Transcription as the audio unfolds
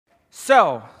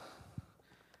So,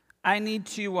 I need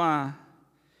to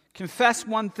confess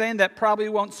one thing that probably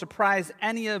won't surprise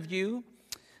any of you,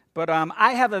 but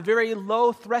I have a very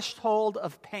low threshold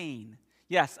of pain.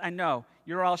 Yes, I know.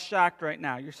 You're all shocked right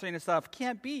now. You're saying to yourself,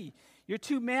 can't be. You're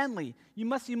too manly. You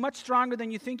must be much stronger than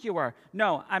you think you are.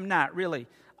 No, I'm not, really.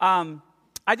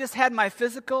 I just had my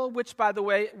physical, which, by the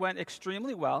way, went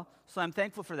extremely well, so I'm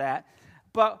thankful for that.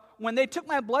 But when they took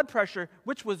my blood pressure,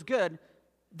 which was good,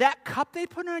 that cup they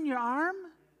put on your arm,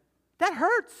 that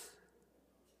hurts.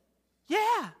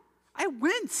 Yeah, I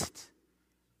winced.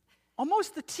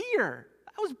 Almost a tear.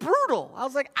 That was brutal. I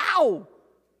was like, ow.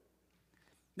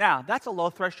 Now, that's a low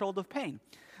threshold of pain.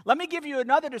 Let me give you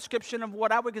another description of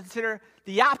what I would consider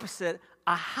the opposite,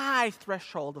 a high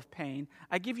threshold of pain.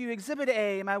 I give you Exhibit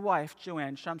A, my wife,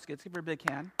 Joanne Shumsky. Let's give her a big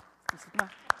hand. Come on.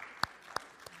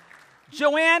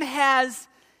 Joanne has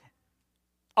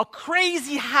a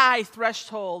crazy high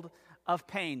threshold of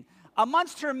pain.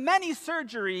 Amongst her many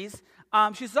surgeries,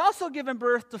 she's also given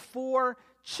birth to 4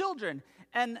 children.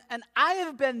 And I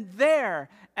have been there,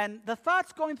 and the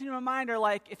thoughts going through my mind are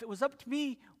like, if it was up to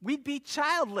me, we'd be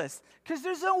childless, because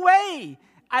there's no way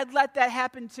I'd let that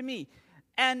happen to me.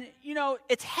 And, you know,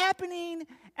 it's happening,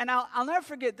 and I'll never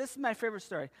forget, this is my favorite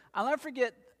story. I'll never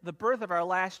forget the birth of our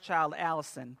last child,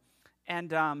 Allison.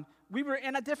 And we were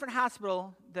in a different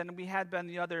hospital than we had been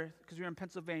the other, because we were in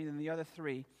Pennsylvania than the other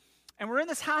 3. And we're in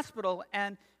this hospital,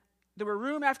 and there were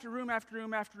room after room after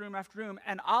room after room after room,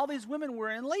 and all these women were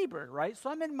in labor, right? So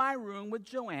I'm in my room with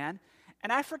Joanne,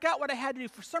 and I forgot what I had to do.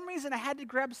 For some reason, I had to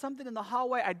grab something in the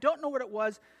hallway. I don't know what it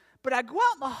was, but I go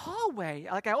out in the hallway.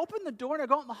 Like, I open the door, and I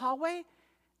go out in the hallway,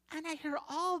 and I hear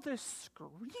all this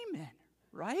screaming,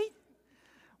 right?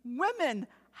 Women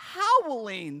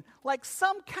howling like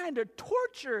some kind of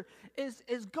torture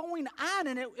is going on,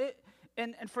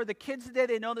 and for the kids today,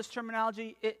 they know this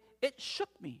terminology. It shook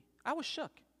me. I was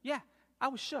shook. Yeah, I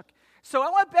was shook. So I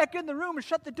went back in the room and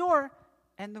shut the door,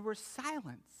 and there was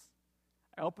silence.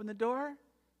 I opened the door,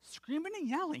 screaming and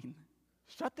yelling.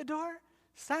 Shut the door,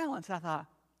 silence. I thought,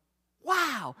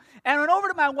 wow. And I went over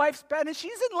to my wife's bed, and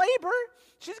she's in labor.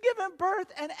 She's giving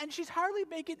birth, and she's hardly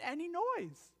making any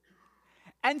noise.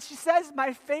 And she says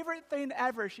my favorite thing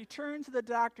ever. She turns to the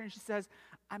doctor, and she says,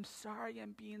 I'm sorry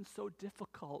I'm being so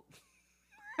difficult.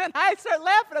 And I start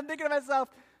laughing. I'm thinking to myself,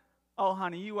 oh,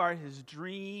 honey, you are his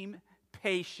dream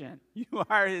patient. You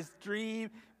are his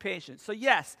dream patient. So,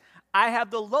 yes, I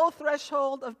have the low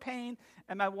threshold of pain,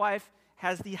 and my wife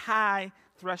has the high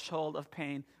threshold of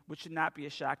pain, which should not be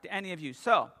a shock to any of you.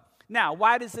 So, now,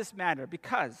 why does this matter?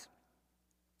 Because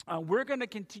we're going to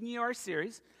continue our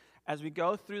series as we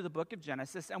go through the book of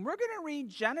Genesis, and we're going to read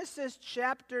Genesis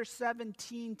chapter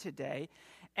 17 today,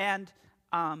 and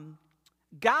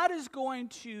God is going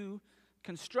to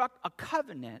construct a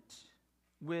covenant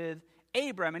with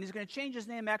Abram, and he's going to change his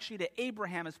name actually to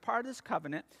Abraham as part of this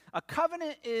covenant. A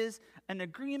covenant is an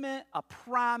agreement, a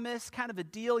promise, kind of a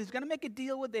deal. He's going to make a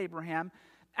deal with Abraham,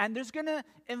 and there's going to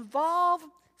involve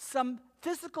some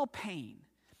physical pain.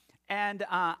 And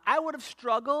I would have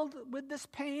struggled with this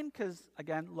pain because,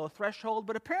 again, low threshold,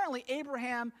 but apparently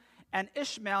Abraham and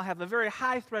Ishmael have a very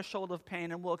high threshold of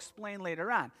pain, and we'll explain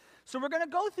later on. So we're going to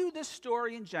go through this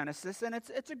story in Genesis, and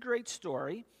it's a great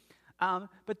story.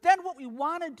 But then what we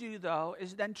want to do, though,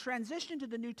 is then transition to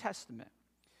the New Testament,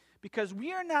 because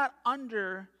we are not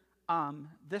under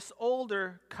this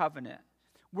older covenant.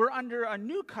 We're under a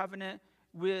new covenant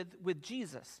with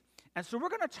Jesus. And so we're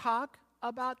going to talk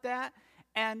about that,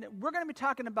 and we're going to be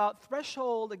talking about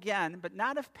threshold again, but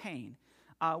not of pain.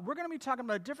 We're going to be talking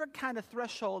about a different kind of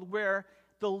threshold where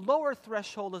the lower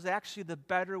threshold is actually the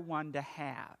better one to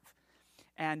have.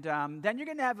 And then you're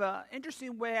going to have an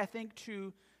interesting way, I think,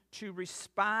 to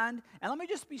respond. And let me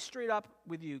just be straight up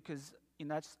with you, because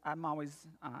I'm always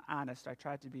honest. I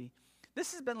try to be.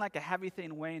 This has been like a heavy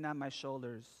thing weighing on my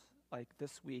shoulders like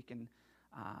this week, and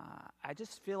I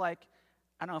just feel like,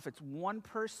 I don't know if it's one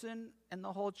person in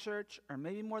the whole church or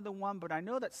maybe more than one, but I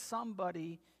know that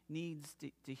somebody needs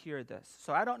to hear this.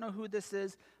 So I don't know who this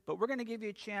is, but we're going to give you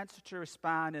a chance to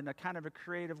respond in a kind of a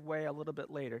creative way a little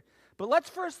bit later. But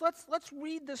let's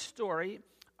read this story.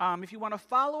 If you want to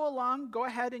follow along, go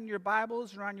ahead in your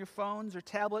Bibles or on your phones or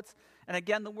tablets. And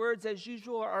again, the words, as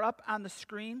usual, are up on the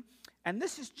screen. And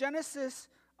this is Genesis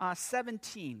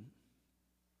 17.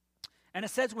 And it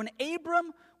says, when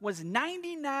Abram was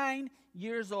 99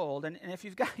 years old, and if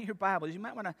you've got your Bibles, you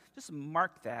might want to just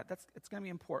mark that. It's going to be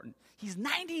important. He's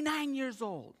 99 years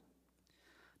old.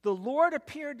 The Lord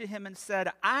appeared to him and said,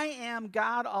 I am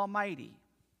God Almighty.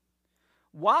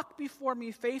 Walk before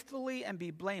me faithfully and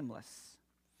be blameless.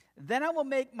 Then I will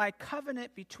make my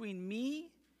covenant between me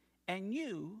and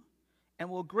you and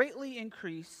will greatly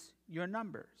increase your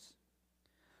numbers.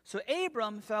 So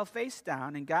Abram fell face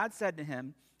down, and God said to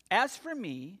him, As for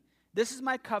me, this is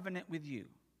my covenant with you.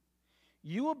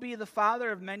 You will be the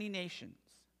father of many nations.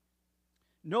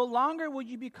 No longer will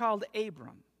you be called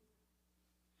Abram.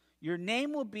 Your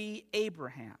name will be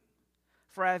Abraham,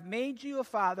 for I have made you a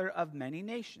father of many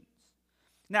nations.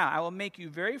 Now I will make you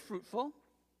very fruitful.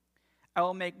 I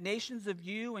will make nations of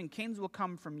you, and kings will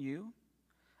come from you.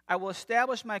 I will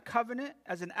establish my covenant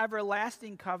as an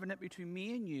everlasting covenant between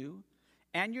me and you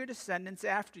and your descendants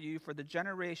after you for the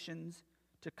generations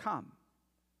to come,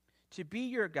 to be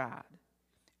your God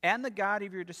and the God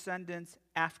of your descendants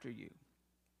after you.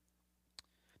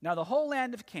 Now the whole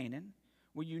land of Canaan,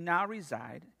 where you now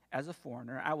reside as a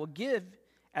foreigner, I will give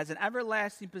as an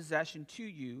everlasting possession to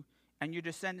you and your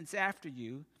descendants after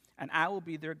you, and I will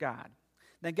be their God.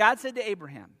 Then God said to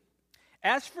Abraham,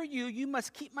 As for you, you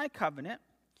must keep my covenant,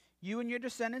 you and your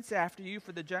descendants after you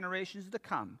for the generations to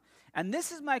come. And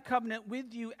this is my covenant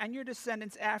with you and your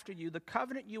descendants after you, the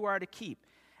covenant you are to keep.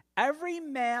 Every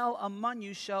male among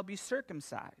you shall be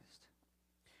circumcised.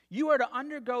 You are to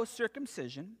undergo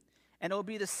circumcision, and it will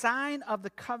be the sign of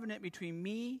the covenant between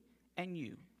me and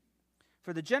you.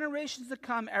 For the generations to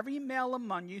come, every male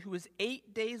among you who is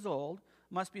 8 days old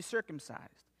must be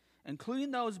circumcised, including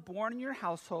those born in your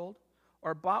household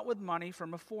or bought with money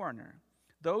from a foreigner,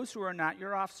 those who are not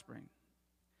your offspring.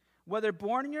 Whether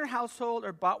born in your household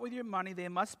or bought with your money, they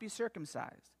must be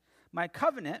circumcised. My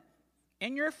covenant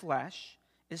in your flesh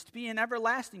is to be an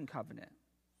everlasting covenant.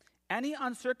 Any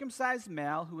uncircumcised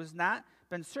male who has not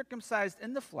been circumcised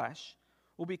in the flesh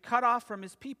will be cut off from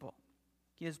his people.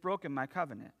 He has broken my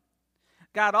covenant.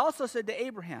 God also said to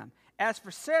Abraham, As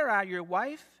for Sarai, your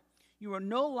wife, you are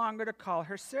no longer to call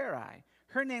her Sarai.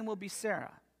 Her name will be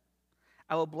Sarah.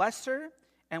 I will bless her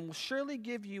and will surely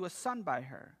give you a son by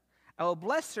her. I will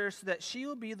bless her so that she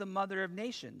will be the mother of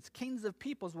nations. Kings of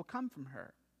peoples will come from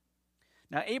her.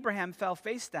 Now Abraham fell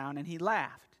face down, and he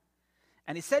laughed.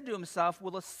 And he said to himself,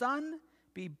 Will a son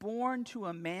be born to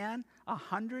a man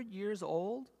 100 years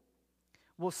old?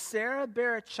 Will Sarah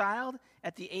bear a child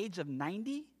at the age of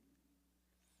 90?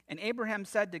 And Abraham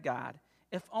said to God,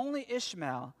 If only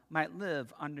Ishmael might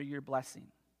live under your blessing.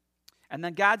 And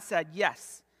then God said,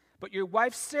 Yes, but your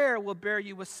wife Sarah will bear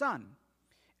you a son,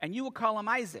 and you will call him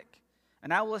Isaac.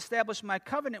 And I will establish my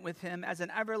covenant with him as an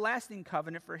everlasting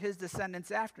covenant for his descendants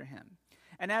after him.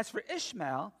 And as for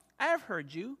Ishmael, I have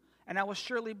heard you, and I will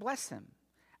surely bless him.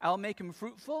 I will make him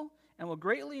fruitful and will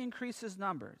greatly increase his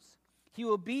numbers. He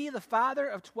will be the father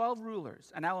of 12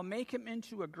 rulers, and I will make him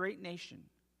into a great nation.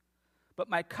 But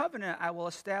my covenant I will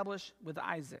establish with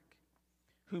Isaac,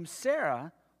 whom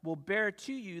Sarah will bear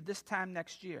to you this time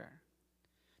next year.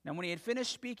 Now when he had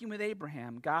finished speaking with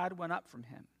Abraham, God went up from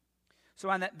him. So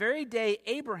on that very day,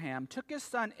 Abraham took his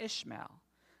son Ishmael,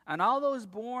 and all those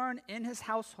born in his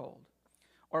household,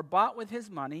 or bought with his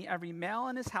money, every male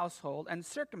in his household, and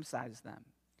circumcised them,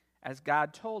 as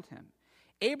God told him.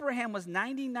 Abraham was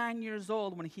 99 years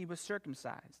old when he was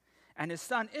circumcised, and his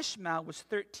son Ishmael was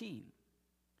 13.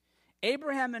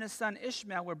 Abraham and his son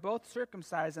Ishmael were both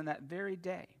circumcised on that very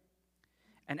day.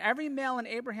 And every male in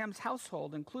Abraham's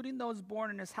household, including those born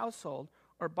in his household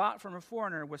or bought from a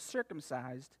foreigner, was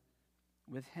circumcised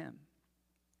with him.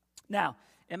 Now,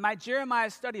 in my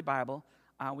Jeremiah study Bible,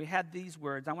 we had these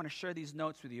words. I want to share these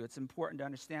notes with you. It's important to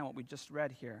understand what we just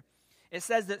read here. It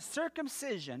says that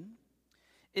circumcision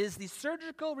is the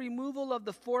surgical removal of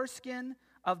the foreskin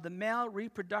of the male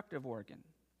reproductive organ.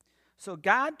 So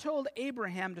God told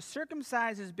Abraham to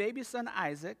circumcise his baby son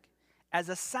Isaac as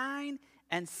a sign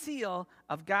and seal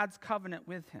of God's covenant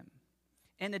with him.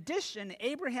 In addition,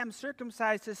 Abraham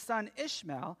circumcised his son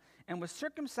Ishmael and was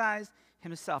circumcised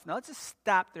himself. Now let's just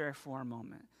stop there for a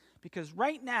moment, because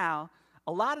right now,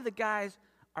 a lot of the guys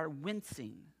are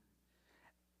wincing.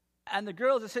 And the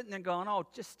girls are sitting there going, oh,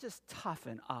 just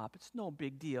toughen up. It's no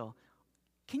big deal.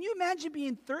 Can you imagine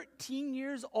being 13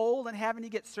 years old and having to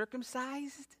get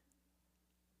circumcised?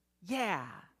 Yeah.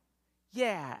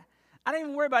 I don't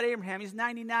even worry about Abraham. He's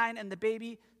 99, and the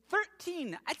baby,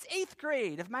 13. That's 8th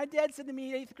grade. If my dad said to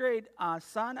me, 8th grade,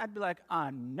 son, I'd be like,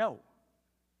 no.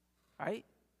 Right?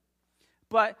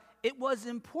 But it was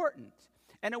important.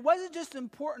 And it wasn't just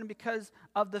important because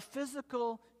of the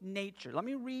physical nature. Let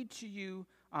me read to you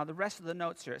the rest of the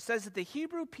notes here. It says that the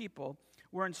Hebrew people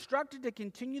were instructed to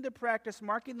continue the practice,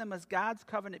 marking them as God's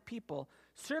covenant people.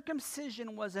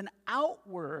 Circumcision was an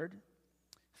outward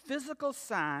physical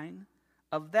sign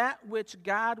of that which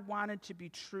God wanted to be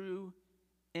true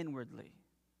inwardly.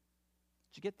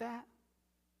 Did you get that?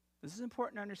 This is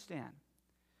important to understand.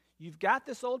 You've got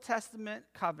this Old Testament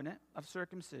covenant of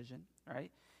circumcision,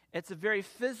 right? It's a very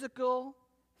physical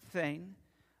thing,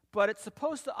 but it's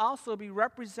supposed to also be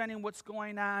representing what's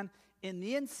going on in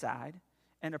the inside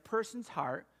in a person's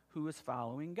heart who is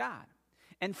following God.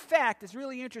 In fact, it's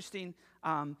really interesting.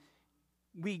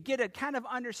 We get a kind of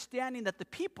understanding that the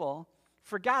people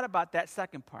forgot about that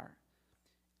second part.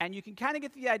 And you can kind of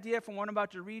get the idea from what I'm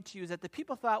about to read to you is that the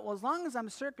people thought, well, as long as I'm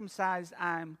circumcised,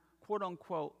 I'm quote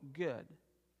unquote good.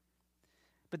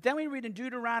 But then we read in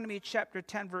Deuteronomy chapter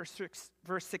 10,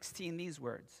 verse 16, these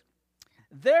words.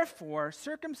 Therefore,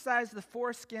 circumcise the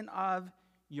foreskin of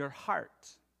your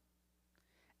heart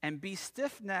and be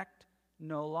stiff-necked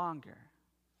no longer.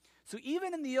 So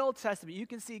even in the Old Testament, you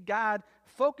can see God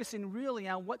focusing really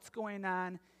on what's going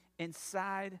on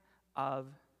inside of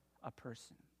a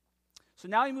person. So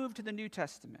now we move to the New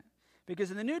Testament,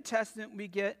 because in the New Testament we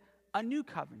get a new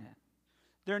covenant.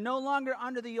 They're no longer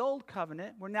under the old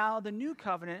covenant. We're now the new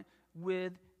covenant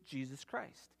with Jesus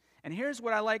Christ. And here's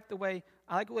what I like the way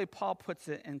Paul puts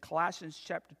it in Colossians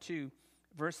chapter 2,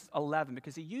 verse 11,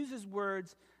 because he uses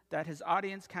words that his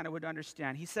audience kind of would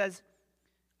understand. He says,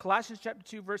 Colossians chapter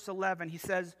 2, verse 11, he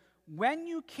says, when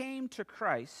you came to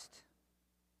Christ,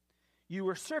 you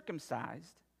were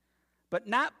circumcised, but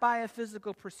not by a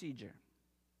physical procedure.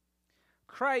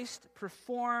 Christ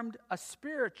performed a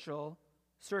spiritual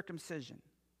circumcision,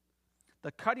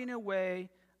 the cutting away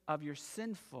of your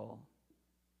sinful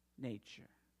nature.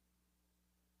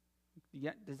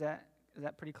 Yeah, is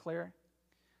that pretty clear?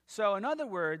 So in other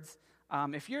words,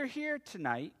 if you're here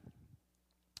tonight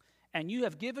and you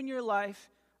have given your life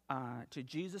to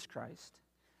Jesus Christ,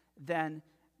 then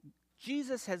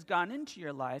Jesus has gone into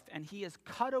your life and he has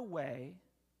cut away,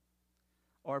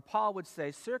 or Paul would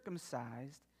say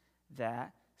circumcised,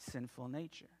 that sinful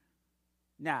nature.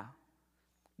 Now,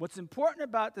 what's important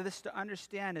about this to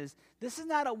understand is this is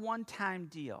not a one-time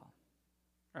deal,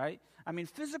 right? I mean,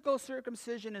 physical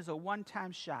circumcision is a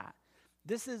one-time shot.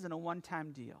 This isn't a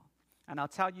one-time deal, and I'll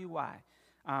tell you why.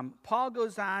 Paul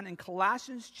goes on in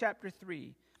Colossians chapter 3,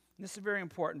 and this is very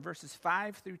important, verses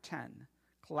 5 through 10.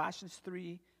 Colossians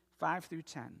 3, 5 through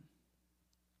 10.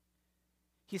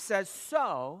 He says,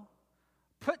 so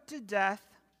put to death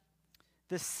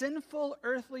the sinful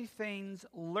earthly things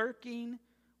lurking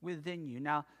within you.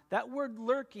 Now, that word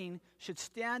lurking should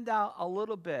stand out a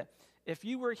little bit. If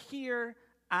you were here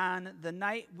on the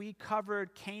night we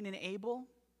covered Cain and Abel,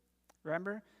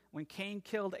 remember? When Cain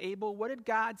killed Abel, what did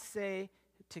God say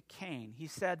to Cain? He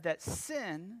said that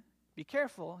sin, be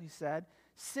careful, he said,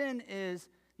 sin is,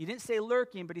 he didn't say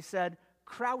lurking, but he said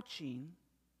crouching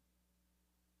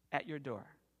at your door,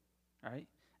 right?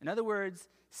 In other words,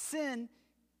 sin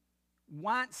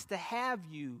wants to have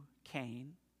you,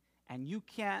 Cain, and you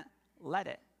can't let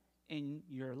it in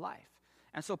your life.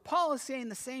 And so Paul is saying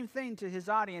the same thing to his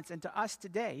audience and to us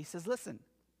today. He says, listen,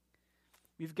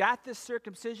 we've got this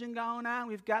circumcision going on.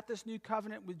 We've got this new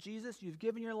covenant with Jesus. You've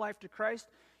given your life to Christ.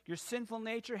 Your sinful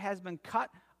nature has been cut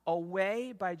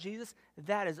away by Jesus.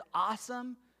 That is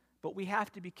awesome, but we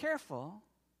have to be careful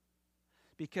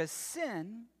because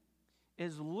sin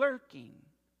is lurking,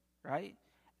 right?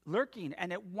 Lurking,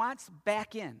 and it wants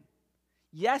back in.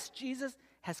 Yes, Jesus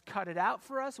has cut it out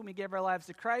for us when we gave our lives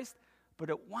to Christ, but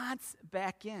it wants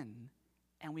back in,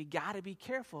 and we got to be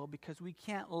careful because we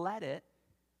can't let it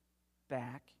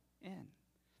back in.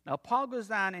 Now, Paul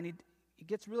goes on, and he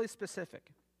gets really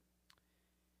specific.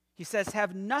 He says,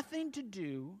 have nothing to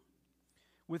do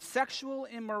with sexual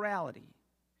immorality,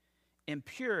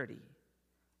 impurity,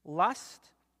 lust,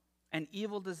 and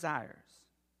evil desires.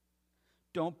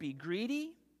 Don't be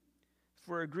greedy,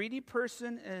 for a greedy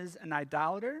person is an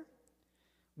idolater,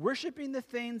 worshiping the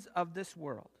things of this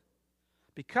world.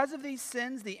 Because of these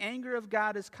sins, the anger of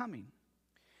God is coming.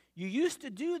 You used to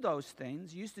do those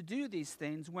things, you used to do these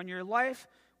things when your life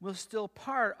was still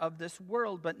part of this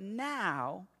world, but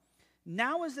now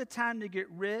is the time to get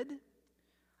rid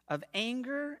of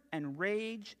anger and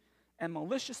rage and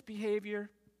malicious behavior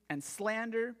and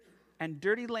slander and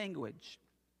dirty language.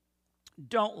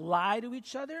 Don't lie to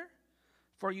each other,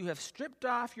 for you have stripped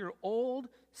off your old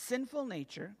sinful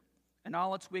nature and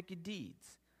all its wicked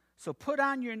deeds. So put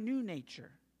on your new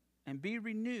nature and be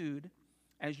renewed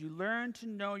as you learn to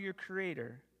know your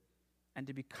Creator and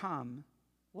to become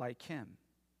like Him.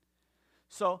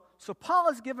 So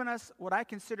Paul has given us what I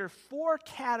consider 4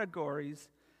 categories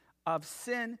of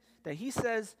sin that he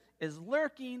says is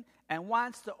lurking and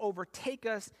wants to overtake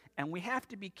us, and we have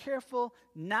to be careful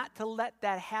not to let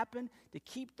that happen, to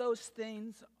keep those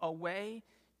things away,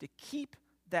 to keep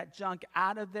that junk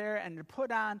out of there, and to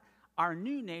put on our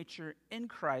new nature in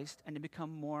Christ and to become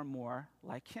more and more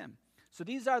like Him. So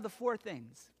these are the 4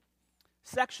 things: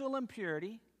 sexual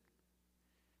impurity,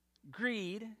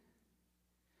 greed.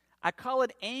 I call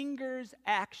it anger's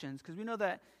actions, because we know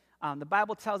that the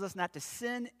Bible tells us not to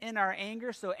sin in our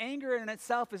anger. So anger in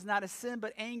itself is not a sin,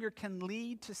 but anger can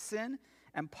lead to sin.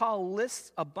 And Paul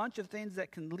lists a bunch of things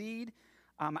that can lead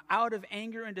out of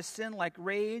anger into sin, like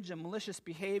rage and malicious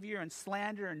behavior and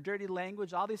slander and dirty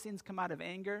language. All these things come out of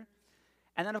anger.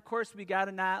 And then, of course, we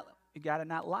gotta not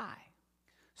lie.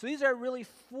 So these are really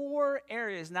 4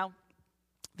 areas. Now,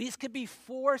 these could be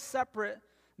 4 separate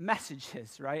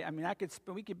messages, right? I mean,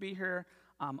 we could be here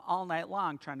all night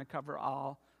long trying to cover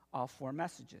all 4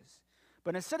 messages.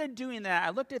 But instead of doing that, I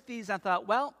looked at these and I thought,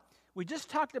 well, we just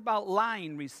talked about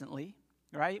lying recently,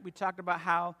 right? We talked about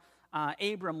how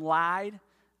Abram lied,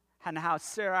 and how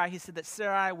he said that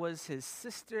Sarai was his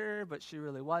sister, but she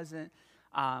really wasn't.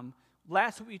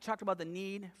 Last week we talked about the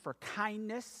need for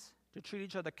kindness, to treat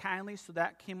each other kindly, so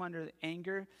that came under the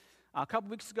anger. A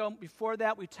couple weeks ago, before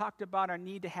that, we talked about our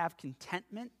need to have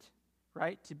contentment,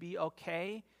 right? To be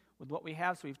okay with what we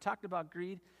have. So we've talked about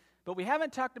greed, but we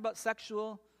haven't talked about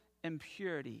sexual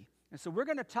impurity. And so we're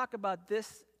going to talk about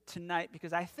this tonight,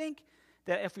 because I think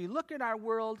that if we look at our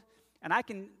world, and I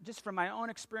can, just from my own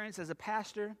experience as a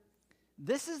pastor,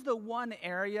 this is the one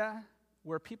area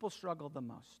where people struggle the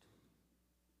most.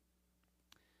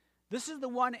 This is the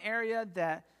one area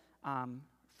that,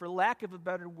 for lack of a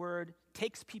better word,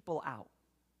 takes people out,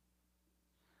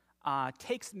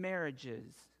 takes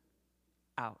marriages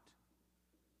out.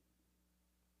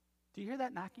 Do you hear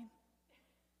that knocking?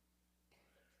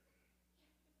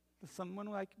 Does someone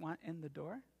want in the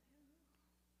door?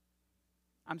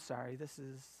 I'm sorry, this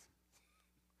is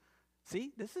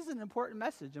an important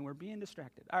message, and we're being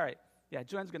distracted. All right, yeah,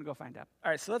 Joanne's going to go find out. All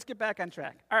right, so let's get back on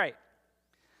track. All right,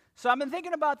 so I've been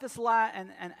thinking about this a lot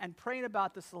and praying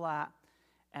about this a lot,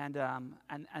 and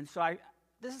so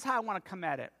this is how I want to come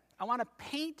at it. I want to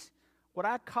paint what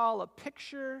I call a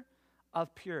picture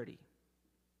of purity.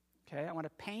 Okay, I want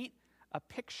to paint a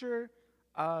picture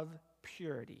of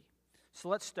purity. So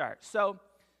let's start. So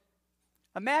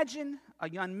imagine a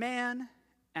young man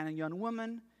and a young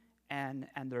woman, and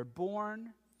they're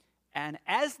born, and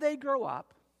as they grow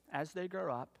up,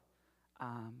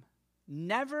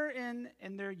 never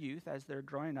in their youth, as they're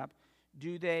growing up,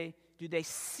 do they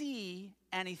see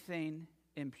anything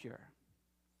impure.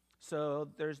 So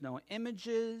there's no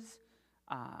images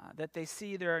that they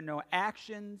see. There are no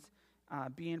actions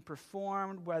being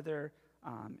performed, whether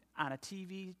on a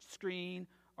TV screen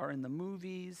or in the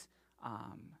movies.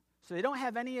 So they don't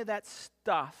have any of that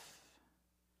stuff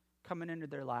coming into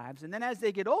their lives. And then as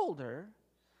they get older,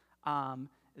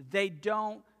 they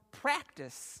don't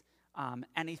practice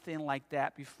anything like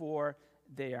that before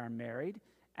they are married.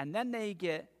 And then they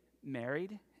get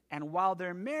married, and while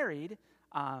they're married,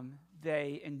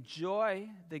 they enjoy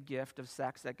the gift of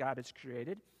sex that God has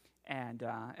created, and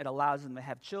it allows them to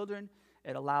have children.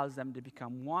 It allows them to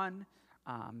become one.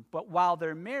 But while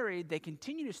they're married, they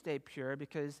continue to stay pure,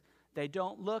 because they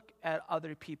don't look at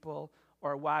other people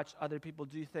or watch other people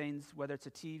do things, whether it's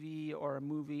a TV or a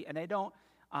movie, and they don't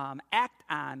act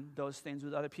on those things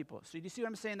with other people. So do you see what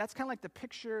I'm saying? That's kind of like the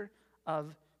picture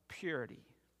of purity.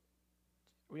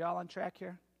 Are we all on track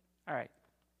here? All right.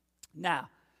 Now,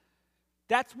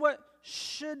 that's what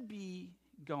should be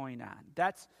going on.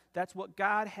 That's what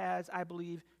God has, I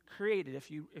believe, created.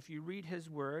 If you read His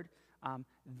Word,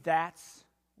 that's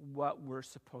what we're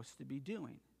supposed to be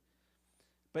doing.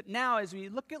 But now, as we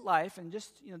look at life, and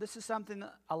just, this is something,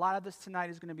 a lot of this tonight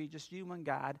is going to be just you and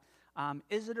God.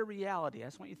 Is it a reality? I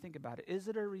just want you to think about it. Is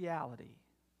it a reality?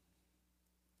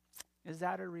 Is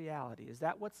that a reality? Is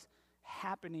that what's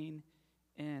happening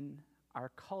in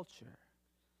our culture?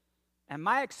 And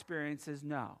my experience is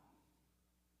no.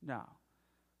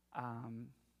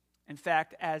 In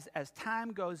fact, as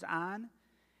time goes on,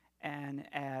 and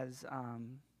as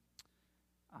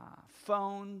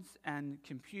phones and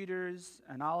computers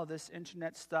and all of this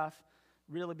internet stuff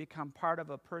really become part of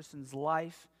a person's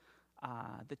life,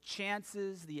 the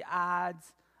chances, the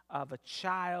odds of a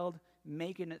child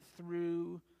making it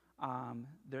through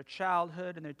their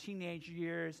childhood and their teenage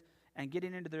years and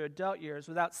getting into their adult years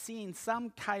without seeing some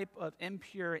type of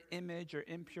impure image or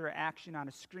impure action on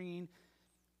a screen,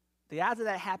 the odds of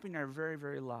that happening are very,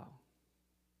 very low.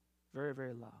 Very,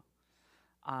 very low.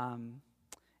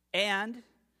 And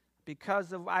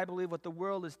because of, I believe, what the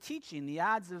world is teaching, the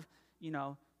odds of,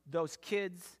 those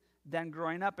kids then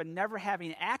growing up and never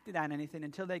having acted on anything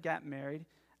until they got married,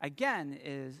 again,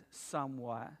 is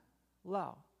somewhat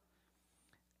low.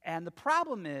 And the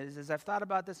problem is, as I've thought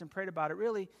about this and prayed about it,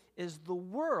 really, is the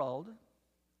world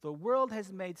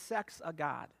has made sex a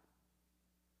god.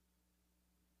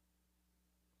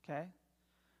 Okay?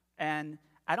 And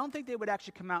I don't think they would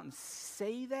actually come out and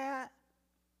say that,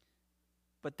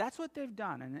 but that's what they've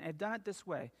done, and they've done it this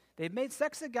way. They've made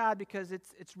sex a god because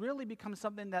it's really become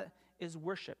something that is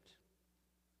worshipped.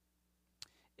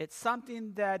 It's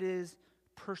something that is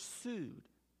pursued.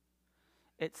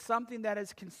 It's something that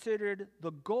is considered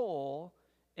the goal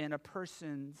in a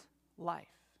person's life.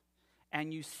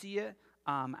 And you see it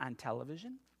on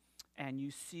television, and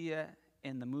you see it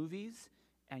in the movies,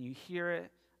 and you hear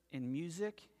it in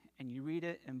music, and you read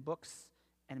it in books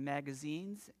and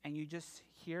magazines, and you just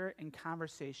hear it in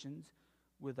conversations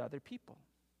with other people.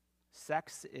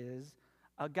 Sex is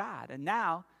a god. And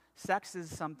now, sex is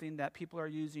something that people are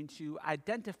using to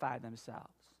identify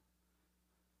themselves.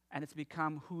 And it's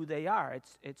become who they are.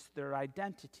 It's their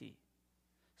identity.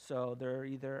 So they're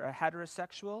either a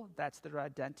heterosexual, that's their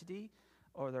identity,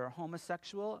 or they're a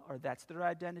homosexual, or that's their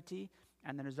identity,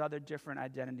 and then there's other different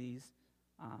identities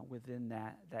within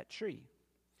that tree.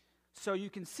 So you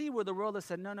can see where the world has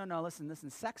said, no,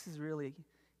 listen, sex is really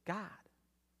God.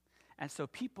 And so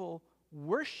people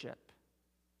worship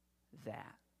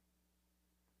that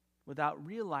without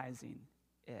realizing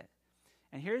it.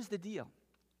 And here's the deal.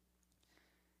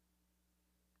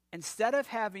 Instead of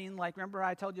having, like, remember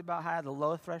I told you about how I had a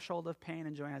low threshold of pain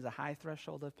and Joanne has a high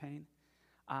threshold of pain?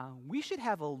 We should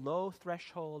have a low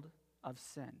threshold of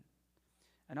sin.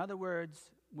 In other words,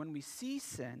 when we see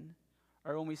sin,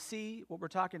 or when we see what we're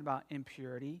talking about,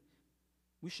 impurity,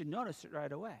 we should notice it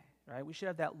right away, right? We should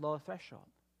have that low threshold.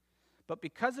 But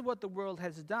because of what the world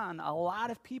has done, a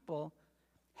lot of people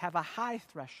have a high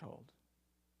threshold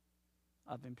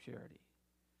of impurity.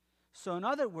 So in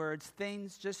other words,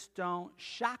 things just don't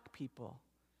shock people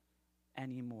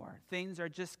anymore. Things are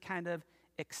just kind of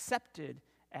accepted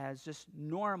as just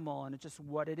normal, and it's just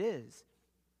what it is.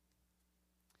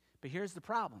 But here's the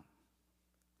problem.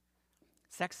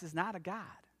 Sex is not a god,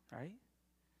 right?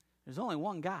 There's only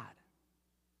one God.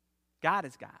 God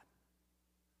is God.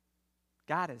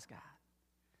 God is God.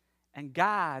 And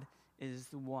God is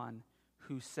the one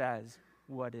who says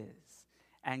what is.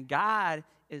 And God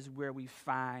is where we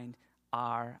find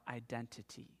our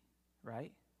identity,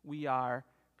 right? We are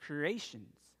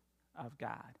creations of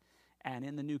God. And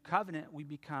in the new covenant, we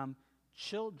become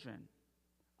children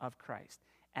of Christ.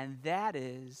 And that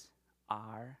is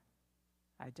our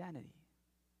identity.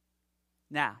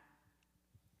 Now,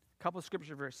 a couple of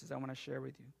scripture verses I want to share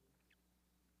with you.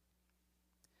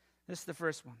 This is the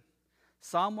first one.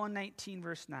 Psalm 119,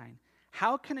 verse 9.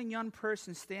 How can a young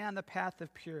person stay on the path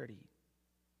of purity?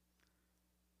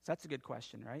 So that's a good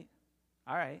question, right?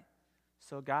 All right.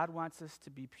 So God wants us to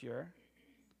be pure.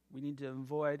 We need to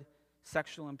avoid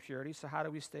sexual impurity. So how do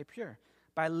we stay pure?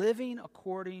 By living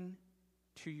according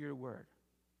to your word.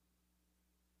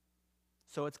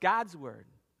 So it's God's word,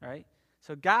 right?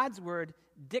 So God's word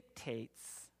dictates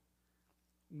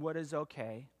what is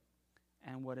okay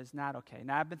and what is not okay.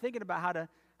 Now, I've been thinking about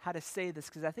how to say this,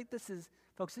 because I think this is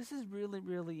really,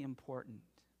 really important.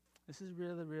 This is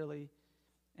really, really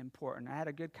important. I had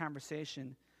a good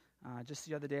conversation just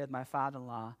the other day with my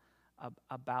father-in-law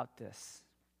about this,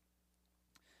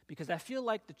 because I feel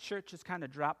like the church has kind of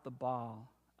dropped the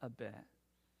ball a bit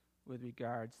with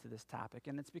regards to this topic,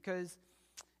 and it's because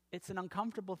it's an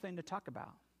uncomfortable thing to talk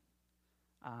about.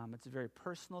 It's a very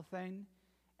personal thing,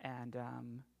 and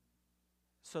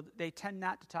so they tend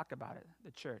not to talk about it,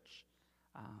 the church.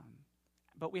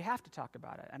 But we have to talk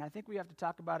about it, and I think we have to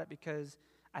talk about it because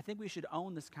I think we should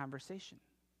own this conversation.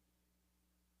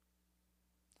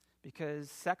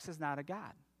 Because sex is not a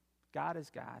god. God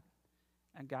is God,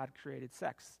 and God created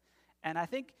sex. And I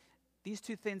think these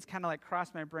two things kind of like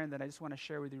cross my brain that I just want to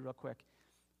share with you real quick.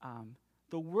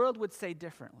 The world would say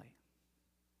differently,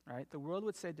 right? The world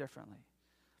would say differently.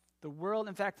 The world,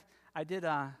 in fact, I did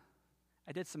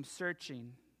some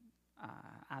searching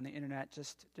on the internet,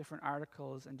 just different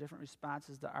articles and different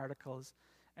responses to articles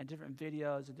and different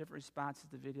videos and different responses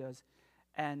to videos.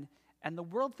 And the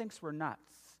world thinks we're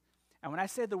nuts. And when I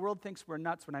say the world thinks we're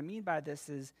nuts, what I mean by this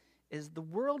is the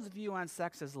world's view on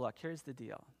sex is, look, here's the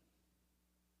deal.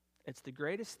 It's the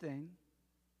greatest thing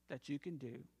that you can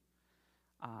do,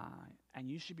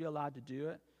 and you should be allowed to do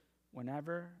it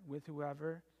whenever, with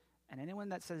whoever, and anyone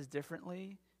that says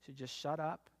differently should just shut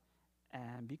up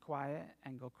and be quiet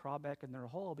and go crawl back in their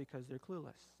hole because they're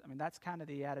clueless. I mean, that's kind of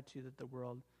the attitude that the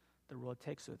world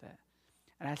takes with it.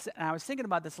 And I was thinking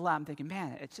about this a lot. I'm thinking,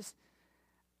 man, it's just,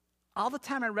 all the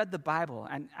time I read the Bible,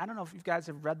 and I don't know if you guys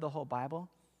have read the whole Bible,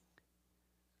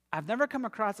 I've never come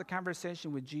across a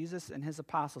conversation with Jesus and his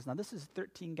apostles. Now, this is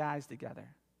 13 guys together,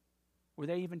 where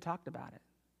they even talked about it,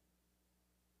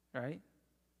 right?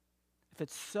 If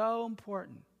it's so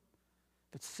important,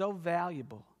 if it's so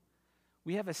valuable,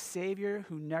 We have a Savior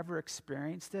who never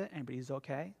experienced it, but he's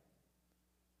okay.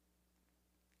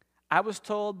 I was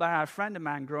told by a friend of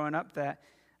mine growing up that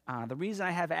the reason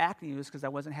I have acne was because I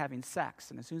wasn't having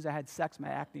sex. And as soon as I had sex, my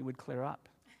acne would clear up.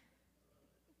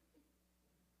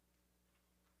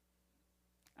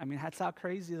 I mean, that's how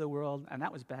crazy the world, and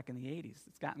that was back in the 80s.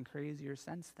 It's gotten crazier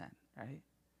since then, right?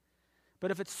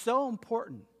 But if it's so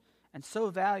important and so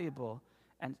valuable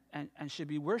and should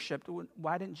be worshiped,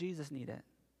 why didn't Jesus need it?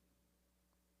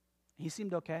 He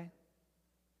seemed okay.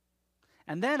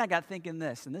 And then I got thinking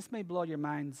this, and this may blow your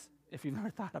minds if you've never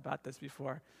thought about this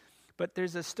before. But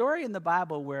there's a story in the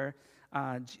Bible where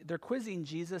they're quizzing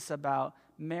Jesus about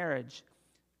marriage.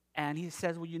 And he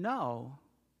says, well,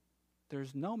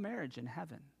 there's no marriage in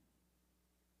heaven.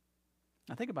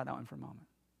 Now think about that one for a moment.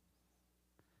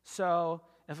 So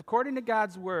if according to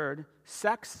God's word,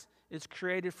 sex is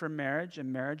created for marriage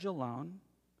and marriage alone,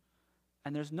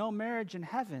 and there's no marriage in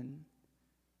heaven,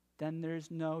 then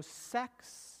there's no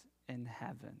sex in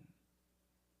heaven.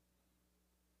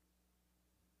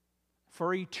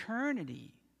 For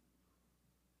eternity.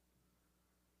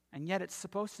 And yet it's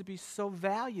supposed to be so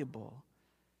valuable.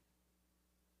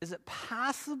 Is it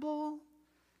possible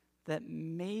that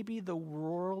maybe the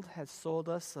world has sold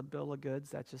us a bill of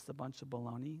goods that's just a bunch of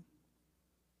baloney?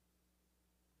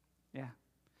 Yeah.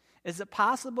 Is it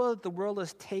possible that the world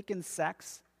has taken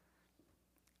sex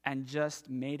and just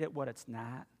made it what it's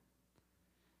not?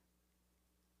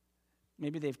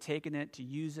 Maybe they've taken it to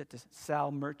use it to sell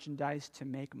merchandise to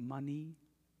make money.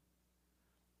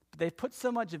 But they've put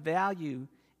so much value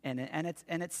in it, and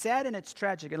it's sad and it's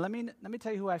tragic. And let me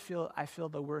tell you who I feel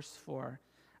the worst for.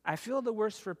 I feel the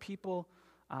worst for people,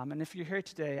 and if you're here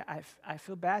today, I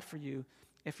feel bad for you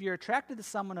if you're attracted to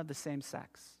someone of the same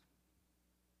sex.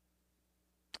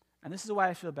 And this is why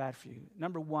I feel bad for you.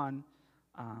 Number one,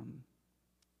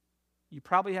 you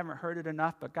probably haven't heard it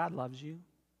enough, but God loves you.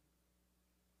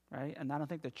 Right? And I don't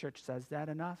think the church says that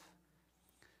enough.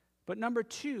 But number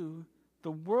two, the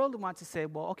world wants to say,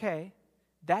 well, okay,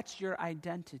 that's your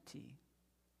identity.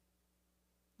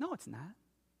 No, it's not.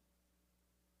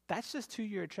 That's just who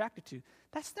you're attracted to.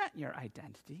 That's not your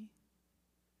identity.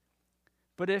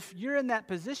 But if you're in that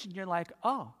position, you're like,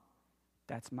 oh,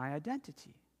 that's my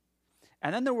identity.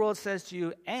 And then the world says to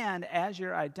you, and as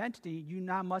your identity, you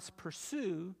now must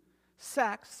pursue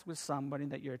sex with somebody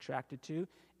that you're attracted to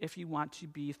if you want to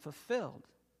be fulfilled.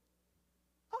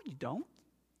 Oh, you don't.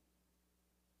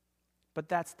 But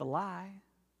that's the lie,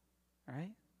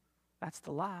 right? That's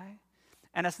the lie.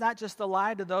 And it's not just a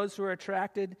lie to those who are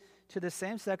attracted to the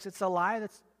same sex. It's a lie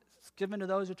that's given to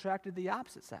those attracted to the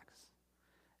opposite sex.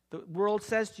 The world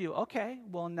says to you, okay,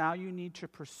 well, now you need to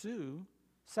pursue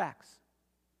sex.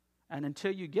 And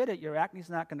until you get it, your acne's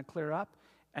not going to clear up,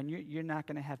 and you're not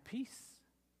going to have peace.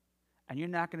 And you're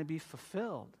not going to be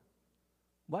fulfilled.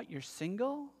 What, you're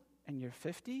single and you're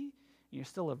 50 and you're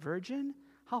still a virgin?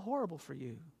 How horrible for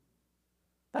you.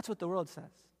 That's what the world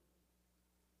says.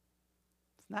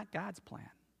 It's not God's plan,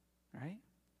 right?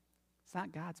 It's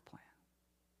not God's plan.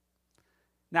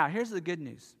 Now, here's the good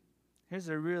news. Here's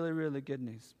the really, really good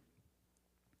news.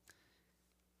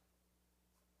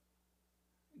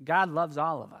 God loves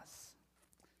all of us.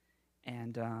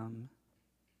 And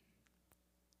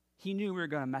he knew we were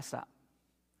going to mess up,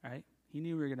 right? He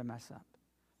knew we were going to mess up.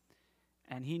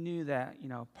 And he knew that,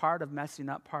 part of messing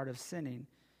up, part of sinning,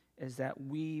 is that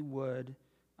we would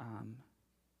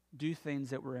do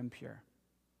things that were impure.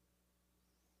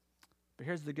 But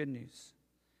here's the good news.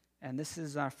 And this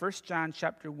is 1 John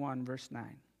chapter 1, verse 9.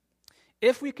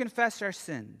 If we confess our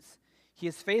sins, he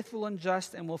is faithful and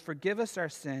just and will forgive us our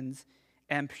sins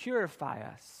and purify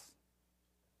us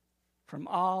from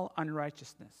all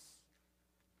unrighteousness.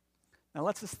 Now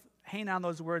let's just hang on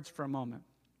those words for a moment,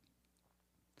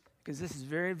 because this is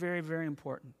very, very, very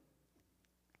important.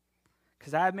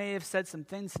 Because I may have said some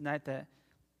things tonight that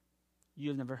you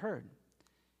have never heard.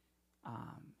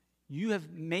 You have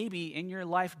maybe in your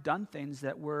life done things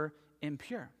that were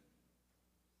impure.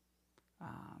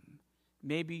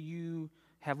 Maybe you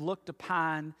have looked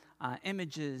upon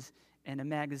images in a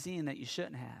magazine that you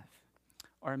shouldn't have.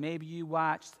 Or maybe you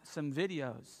watched some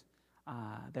videos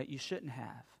that you shouldn't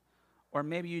have. Or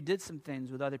maybe you did some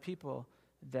things with other people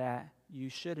that you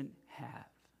shouldn't have.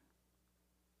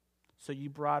 So you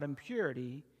brought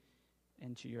impurity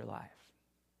into your life.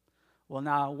 Well,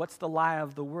 now, what's the lie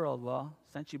of the world? Well,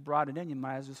 since you brought it in, you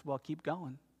might as well keep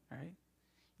going, right?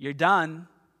 You're done.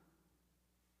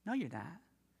 No, you're not.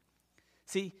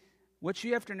 See, what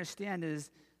you have to understand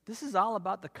is this is all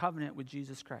about the covenant with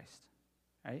Jesus Christ,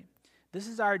 right? This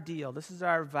is our deal. This is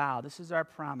our vow. This is our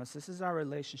promise. This is our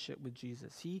relationship with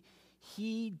Jesus. He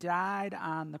He died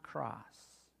on the cross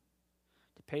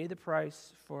to pay the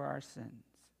price for our sins.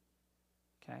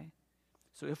 Okay?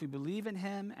 So if we believe in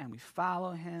him and we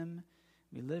follow him,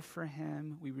 we live for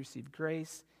him, we receive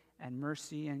grace and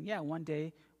mercy, and one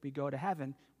day we go to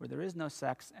heaven where there is no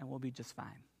sex and we'll be just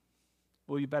fine.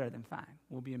 We'll be better than fine.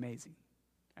 We'll be amazing.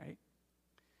 Right?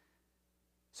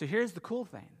 So here's the cool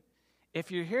thing.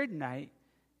 If you're here tonight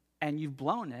and you've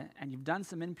blown it and you've done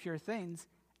some impure things,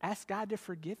 ask God to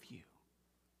forgive you.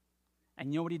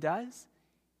 And you know what he does?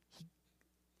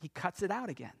 He cuts it out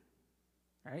again.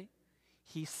 Right?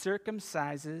 He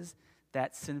circumcises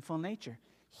that sinful nature.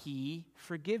 He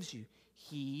forgives you.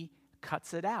 He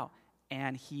cuts it out.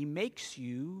 And he makes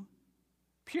you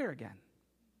pure again.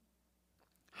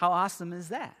 How awesome is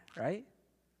that, right?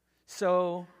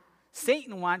 So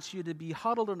Satan wants you to be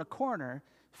huddled in a corner,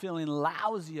 feeling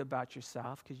lousy about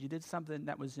yourself because you did something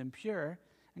that was impure.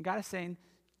 And God is saying,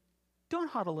 don't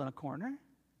huddle in a corner.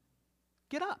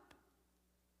 Get up.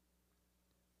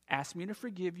 Ask me to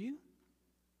forgive you.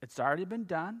 It's already been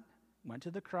done. Went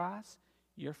to the cross.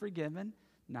 You're forgiven.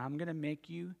 Now I'm going to make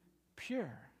you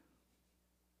pure.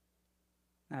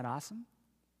 Isn't that awesome?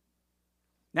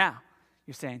 Now,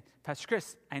 you're saying, Pastor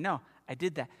Chris, I know, I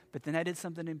did that, but then I did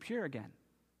something impure again.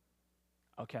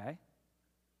 Okay.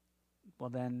 Well,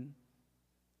 then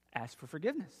ask for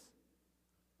forgiveness,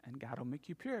 and God will make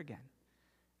you pure again.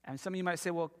 And some of you might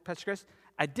say, well, Pastor Chris,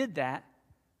 I did that,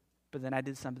 but then I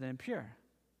did something impure.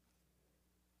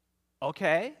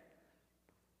 Okay.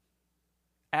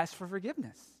 Ask for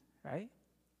forgiveness, right?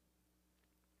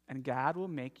 And God will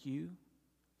make you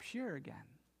pure again.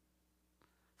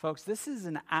 Folks, this is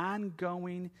an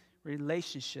ongoing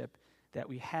relationship that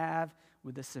we have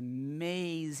with this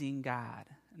amazing God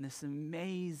and this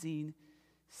amazing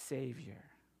Savior.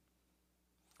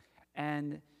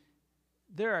 And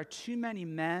there are too many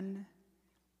men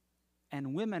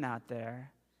and women out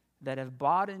there that have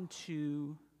bought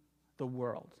into the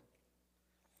world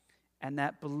and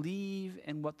that believe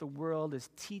in what the world is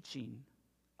teaching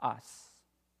us,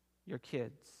 your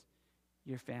kids,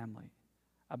 your family,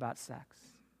 about sex.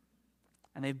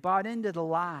 And they've bought into the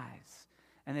lies,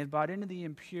 and they've bought into the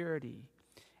impurity.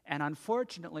 And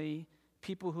unfortunately,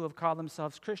 people who have called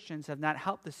themselves Christians have not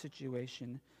helped the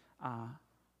situation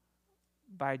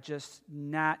by just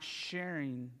not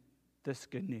sharing this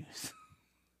good news,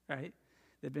 right?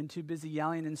 They've been too busy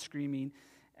yelling and screaming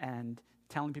and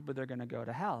telling people they're going to go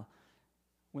to hell,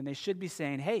 when they should be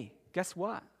saying, hey, guess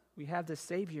what? We have this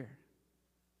Savior.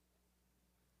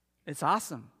 It's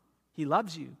awesome. He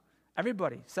loves you.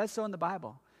 Everybody says so in the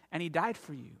Bible. And he died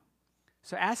for you.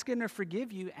 So ask him to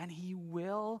forgive you, and he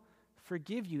will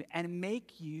forgive you and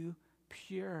make you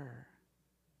pure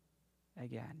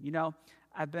again. You know,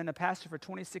 I've been a pastor for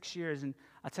 26 years, and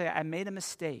I'll tell you, I made a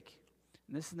mistake.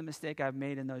 And this is the mistake I've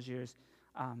made in those years.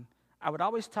 I would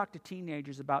always talk to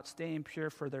teenagers about staying pure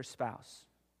for their spouse,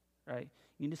 right?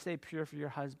 You need to stay pure for your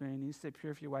husband. You need to stay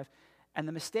pure for your wife. And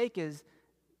the mistake is,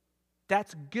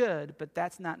 that's good, but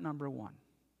that's not number one.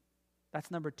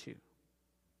 That's number two.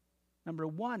 Number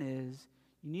one is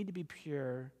you need to be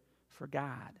pure for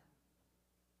God,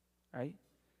 right?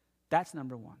 That's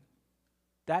number one.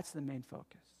 That's the main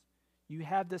focus. You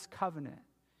have this covenant,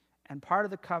 and part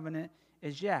of the covenant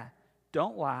is,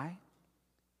 don't lie,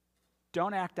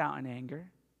 don't act out in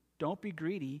anger, don't be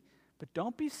greedy, but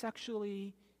don't be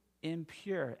sexually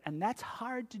impure. And that's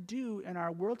hard to do in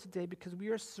our world today because we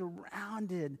are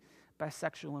surrounded by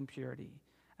sexual impurity.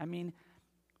 I mean,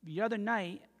 the other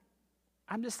night,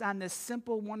 I'm just on this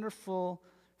simple, wonderful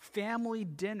family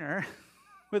dinner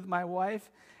with my wife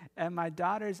and my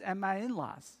daughters and my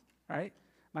in-laws, right?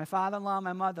 My father-in-law,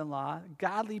 my mother-in-law,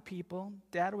 godly people.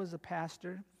 Dad was a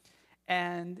pastor.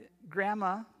 And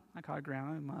grandma, I call her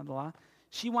grandma, my mother-in-law,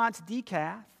 she wants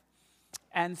decaf.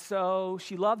 And so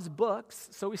she loves books.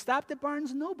 So we stopped at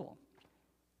Barnes & Noble.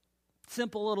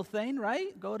 Simple little thing,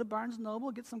 right? Go to Barnes &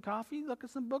 Noble, get some coffee, look at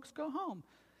some books, go home.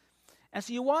 And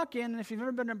so you walk in, and if you've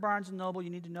ever been to Barnes & Noble, you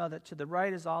need to know that to the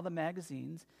right is all the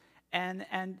magazines. And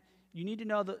you need to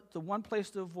know that the one place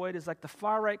to avoid is like the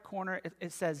far right corner.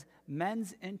 It says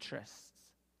men's interests.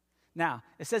 Now,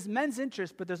 it says men's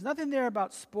interests, but there's nothing there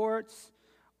about sports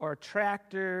or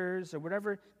tractors or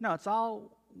whatever. No, it's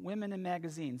all women in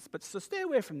magazines. But so stay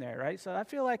away from there, right? So I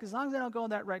feel like as long as I don't go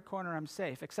in that right corner, I'm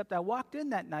safe. Except I walked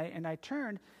in that night, and I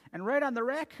turned, and right on the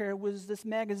rack here was this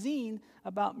magazine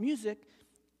about music.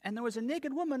 And there was a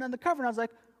naked woman on the cover, and I was like,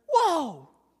 whoa!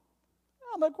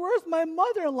 I'm like, where's my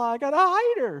mother-in-law? I got to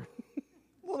hide her.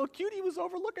 Little cutie was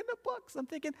overlooking the books. I'm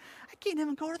thinking, I can't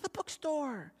even go to the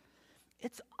bookstore.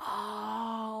 It's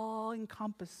all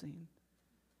encompassing.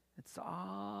 It's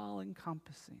all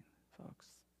encompassing, folks.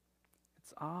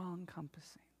 It's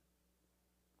all-encompassing.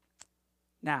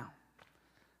 Now,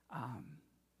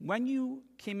 when you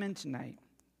came in tonight,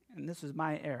 and this was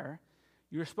my error,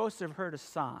 you were supposed to have heard a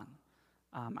song.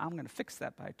 I'm going to fix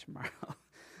that by tomorrow.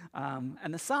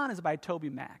 And the song is by Toby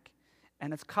Mac,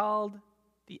 and it's called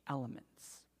The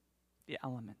Elements. The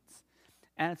Elements.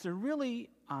 And it's a really,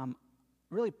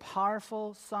 really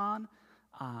powerful song,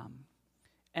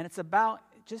 and it's about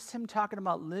just him talking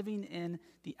about living in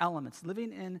the elements,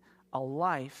 living in a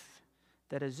life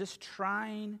that is just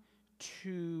trying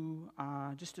to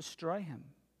just destroy him,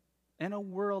 in a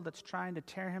world that's trying to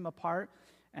tear him apart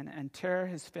and tear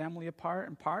his family apart,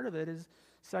 and part of it is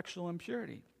sexual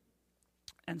impurity.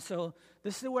 And so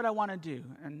this is what I want to do,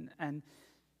 and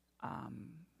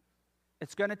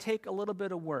it's going to take a little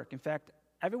bit of work. In fact,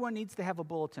 everyone needs to have a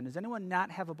bulletin. Does anyone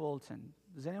not have a bulletin?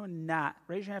 Does anyone not?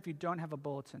 Raise your hand if you don't have a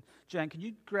bulletin. Jen, can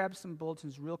you grab some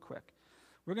bulletins real quick?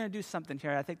 We're going to do something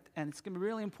here, I think, and it's going to be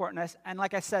really important. And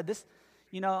like I said, this,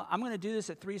 I'm going to do this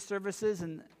at 3 services,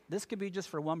 and this could be just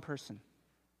for one person.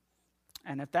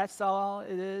 And if that's all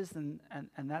it is, and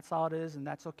that's all it is, and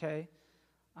that's okay,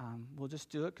 we'll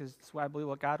just do it because that's what I believe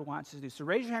what God wants us to do. So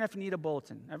raise your hand if you need a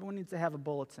bulletin. Everyone needs to have a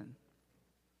bulletin.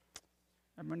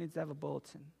 Everyone needs to have a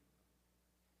bulletin.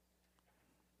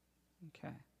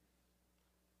 Okay.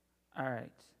 All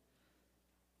right.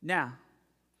 Now,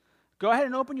 go ahead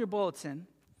and open your bulletin.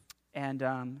 And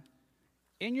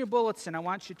in your bulletin, I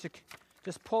want you to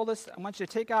just pull this. I want you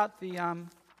to take out the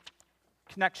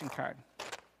connection card.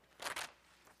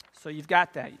 So you've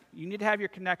got that. You need to have your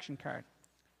connection card.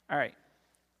 All right.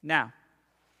 Now,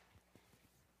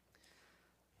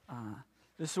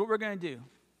 this is what we're going to do.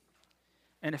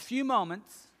 In a few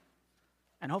moments,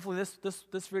 and hopefully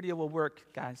this video will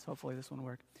work, guys. Hopefully this one will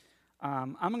work.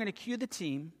 I'm going to cue the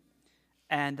team,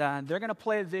 and they're going to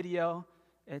play a video.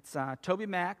 It's Toby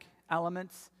Mac,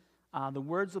 Elements. The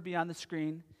words will be on the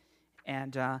screen,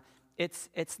 and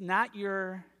it's not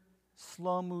your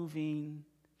slow-moving,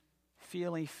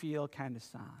 feel kind of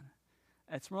song.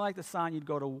 It's more like the song you'd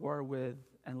go to war with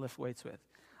and lift weights with.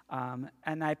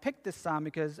 And I picked this song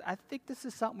because I think this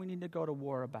is something we need to go to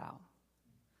war about.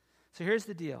 So here's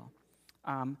the deal.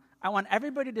 I want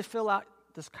everybody to fill out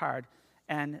this card,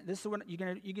 and this is what you're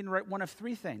going to write one of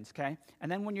 3 things, okay? And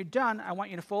then when you're done, I want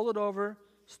you to fold it over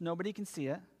so nobody can see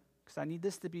it, because I need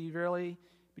this to be really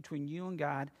between you and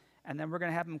God. And then we're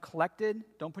going to have them collected.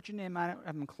 Don't put your name on it.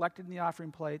 Have them collected in the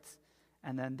offering plates,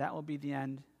 and then that will be the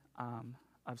end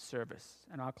of service.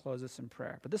 And I'll close this in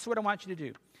prayer. But this is what I want you to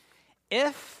do.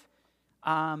 If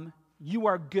you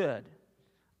are good,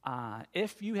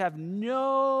 if you have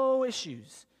no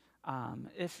issues,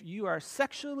 if you are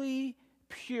sexually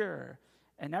pure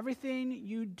and everything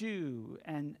you do,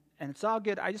 and it's all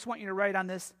good, I just want you to write on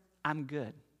this, I'm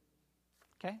good.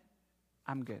 Okay?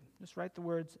 I'm good. Just write the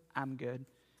words, I'm good,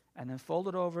 and then fold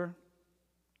it over,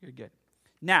 you're good.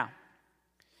 Now,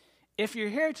 if you're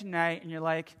here tonight and you're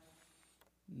like,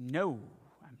 no,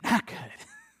 I'm not good,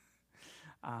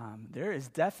 there is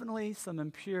definitely some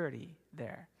impurity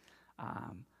there.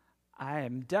 I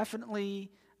am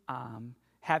definitely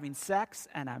having sex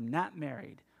and I'm not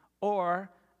married, or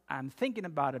I'm thinking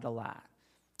about it a lot,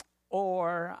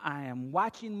 or I am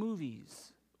watching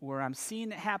movies where I'm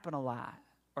seeing it happen a lot,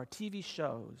 or TV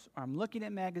shows, or I'm looking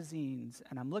at magazines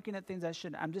and I'm looking at things I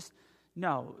shouldn't.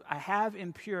 No, I have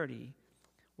impurity.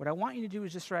 What I want you to do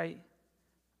is just write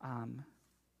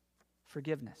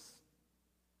forgiveness.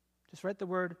 Just write the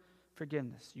word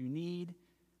forgiveness. You need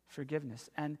forgiveness.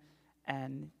 And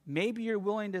maybe you're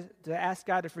willing to ask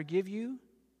God to forgive you,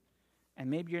 and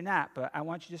maybe you're not, but I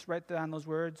want you to just write down those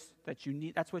words that you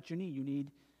need. That's what you need. You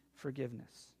need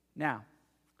forgiveness. Now,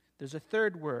 there's a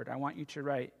third word I want you to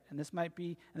write, and this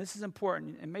is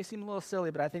important. It may seem a little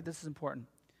silly, but I think this is important.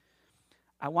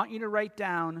 I want you to write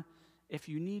down, if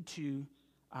you need to,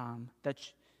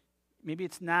 maybe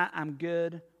it's not I'm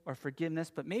good or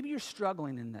forgiveness, but maybe you're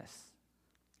struggling in this,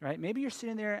 right? Maybe you're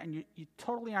sitting there and you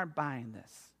totally aren't buying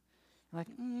this. You're like,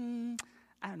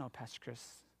 I don't know, Pastor Chris.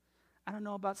 I don't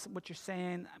know about what you're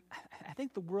saying. I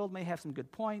think the world may have some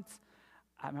good points.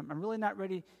 I'm really not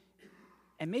ready.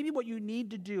 And maybe what you need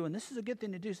to do, and this is a good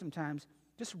thing to do sometimes,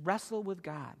 just wrestle with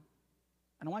God.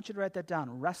 And I want you to write that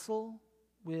down. Wrestle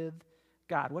with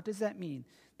God. What does that mean?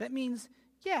 That means,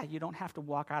 you don't have to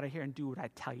walk out of here and do what I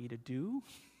tell you to do.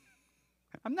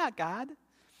 I'm not God.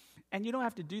 And you don't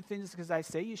have to do things because I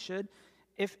say you should.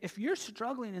 If you're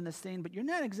struggling in this thing, but you're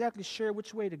not exactly sure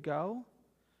which way to go,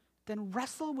 then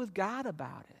wrestle with God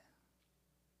about it,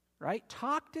 right?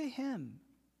 Talk to Him.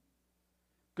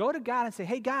 Go to God and say,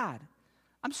 hey, God,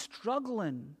 I'm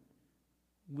struggling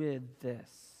with this.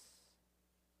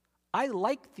 I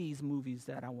like these movies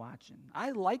that I'm watching.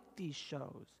 I like these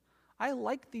shows. I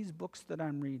like these books that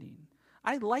I'm reading.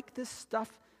 I like this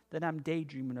stuff that I'm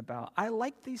daydreaming about. I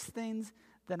like these things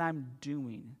that I'm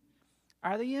doing.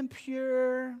 Are they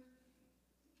impure?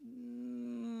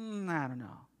 I don't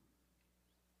know.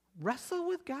 Wrestle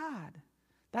with God.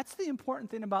 That's the important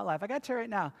thing about life. I got to tell you right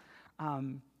now,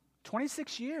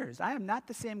 26 years, I am not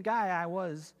the same guy I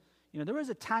was. There was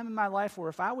a time in my life where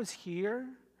if I was here,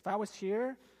 I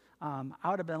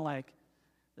would have been like,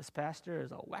 this pastor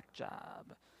is a whack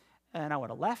job. And I would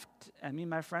have left, and me and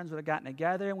my friends would have gotten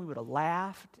together, and we would have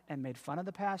laughed and made fun of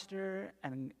the pastor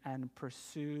and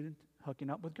pursued hooking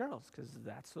up with girls, because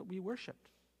that's what we worshiped.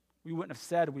 We wouldn't have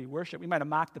said we worship. We might have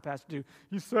mocked the pastor too.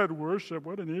 He said worship.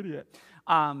 What an idiot.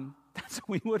 That's what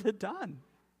we would have done.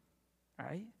 All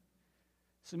right?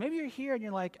 So maybe you're here and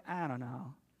you're like, I don't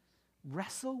know.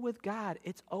 Wrestle with God.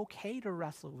 It's okay to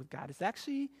wrestle with God. It's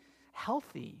actually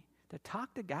healthy to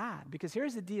talk to God. Because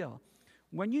here's the deal.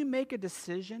 When you make a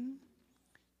decision,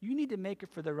 you need to make it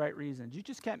for the right reasons. You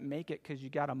just can't make it because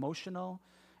you got emotional,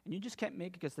 and you just can't make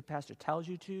it because the pastor tells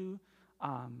you to.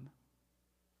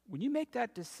 When you make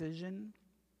that decision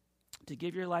to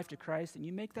give your life to Christ, and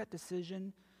you make that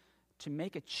decision to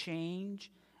make a change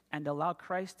and allow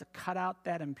Christ to cut out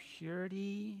that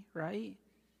impurity, right?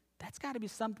 That's got to be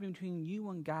something between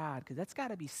you and God, because that's got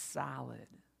to be solid.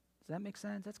 Does that make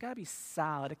sense? That's got to be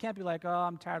solid. It can't be like, oh,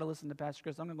 I'm tired of listening to Pastor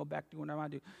Chris. I'm going to go back to doing what I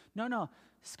want to do. No.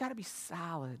 It's got to be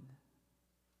solid.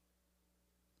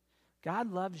 God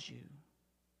loves you,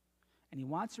 and he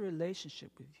wants a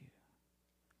relationship with you.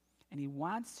 And he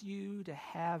wants you to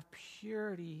have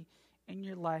purity in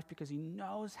your life because he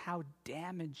knows how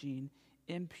damaging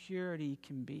impurity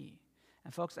can be.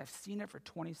 And folks, I've seen it for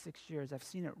 26 years. I've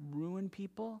seen it ruin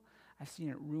people. I've seen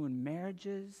it ruin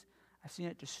marriages. I've seen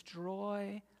it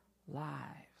destroy lives.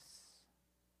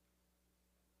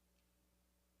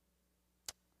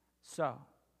 So,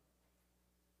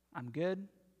 I'm good.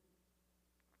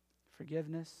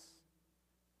 Forgiveness.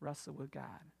 Wrestle with God.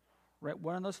 Write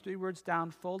one of those 3 words down,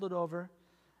 fold it over,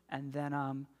 and then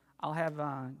I'll have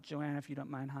Joanna, if you don't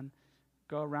mind, hon,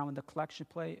 go around with the collection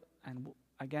plate, and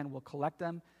again, we'll collect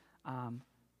them. I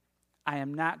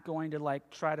am not going to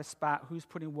try to spot who's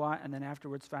putting what, and then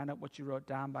afterwards find out what you wrote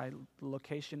down by the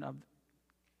location of.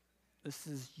 This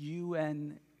is you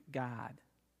and God,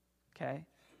 okay?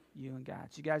 You and God.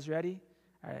 So you guys ready?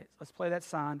 All right, let's play that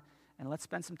song, and let's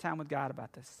spend some time with God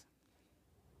about this.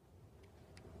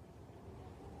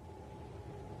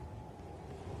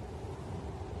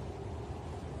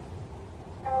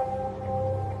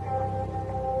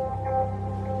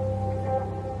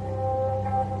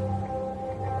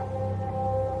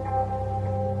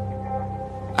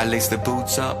 I lace the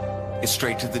boots up and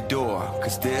straight to the door,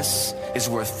 cause this is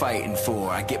worth fighting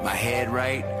for. I get my head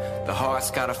right, the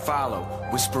heart's gotta follow.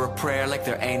 Whisper a prayer like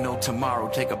there ain't no tomorrow.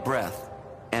 Take a breath,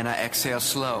 and I exhale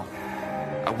slow.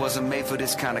 I wasn't made for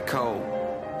this kind of cold.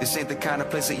 This ain't the kind of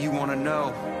place that you wanna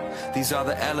know. These are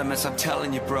the elements, I'm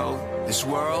telling you, bro. This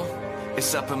world,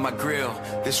 it's up in my grill.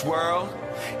 This world,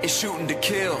 it's shooting to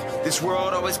kill. This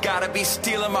world always gotta be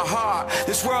stealing my heart.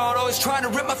 This world always trying to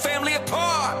rip my family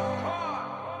apart.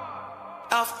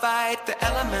 I'll fight the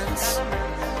elements.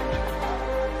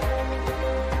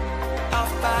 I'll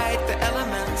fight the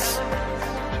elements.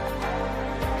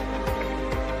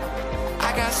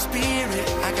 I got spirit,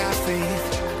 I got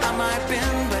faith. I might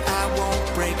bend, but I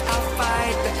won't break. I'll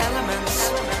fight the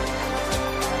elements.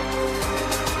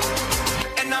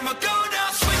 And I'ma go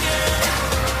down swinging.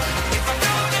 If I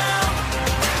go down,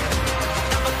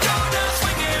 I'ma go down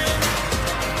swinging.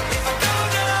 If I go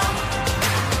down,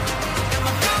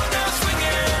 I'ma go down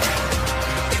swinging.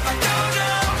 If I go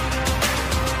down,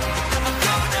 I'ma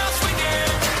go down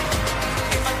swinging.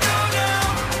 If I go down.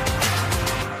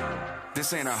 This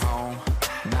ain't our home,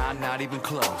 nah, not even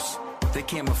close. They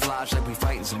camouflage like we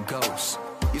fighting some ghosts.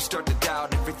 You start to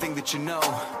doubt everything that you know.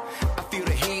 I feel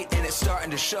the heat and it's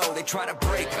starting to show. They try to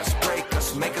break us,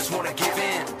 make us wanna give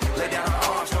in. Lay down our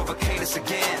arms, provocate us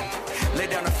again. Lay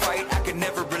down a fight, I could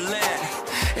never relent.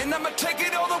 And I'ma take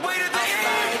it all the way to the end.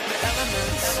 I'll fight the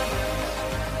elements.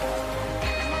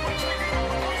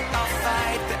 I'll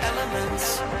fight the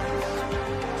elements.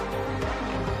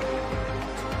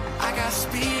 I got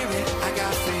spirit, I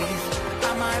got faith.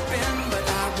 I might bend, but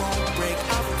I won't break.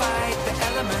 I'll fight the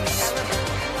elements.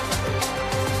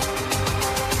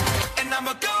 And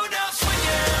I'ma go down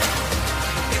swinging.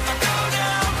 If I go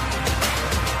down,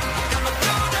 I'ma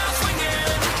go down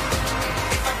swinging.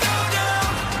 If I go down,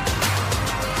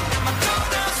 I'ma go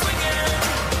down swinging.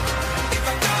 If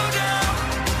I go down,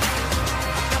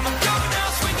 I'ma go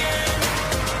down swinging.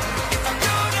 If I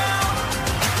go down,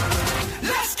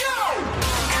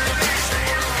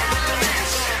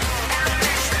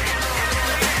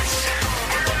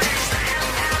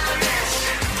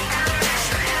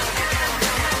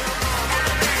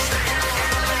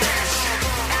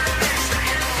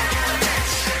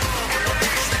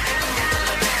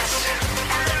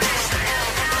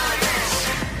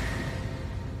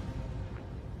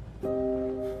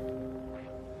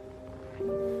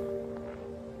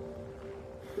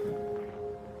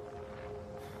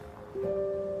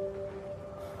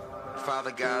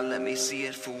 Father God, let me see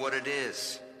it for what it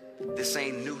is. This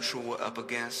ain't neutral we're up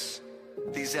against.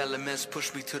 These elements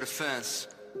push me to the fence,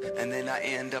 and then I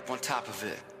end up on top of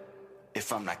it,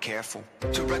 if I'm not careful.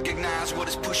 To recognize what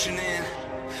is pushing in,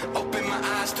 open my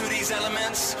eyes to these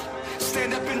elements,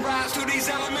 stand up and rise to these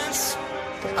elements.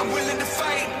 I'm willing to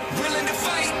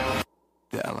fight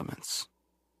the elements.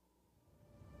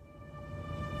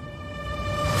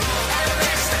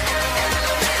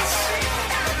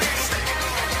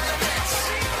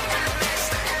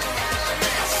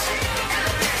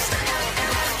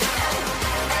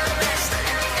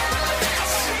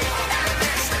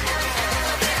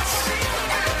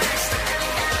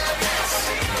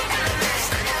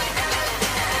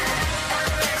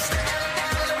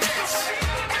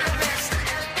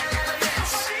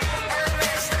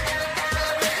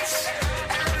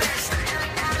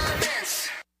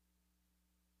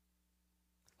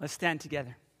 Let's stand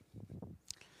together.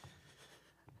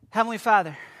 Heavenly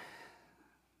Father,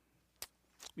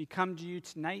 we come to you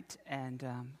tonight, and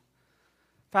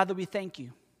Father, we thank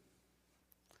you.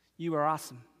 You are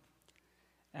awesome.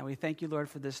 And we thank you, Lord,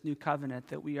 for this new covenant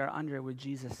that we are under with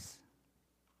Jesus.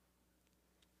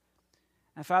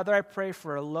 And Father, I pray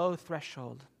for a low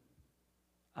threshold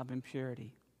of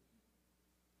impurity.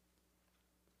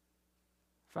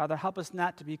 Father, help us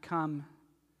not to become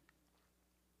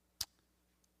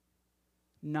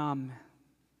numb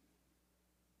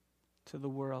to the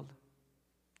world.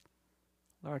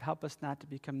 Lord, help us not to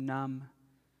become numb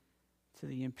to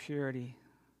the impurity,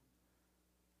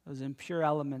 those impure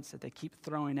elements that they keep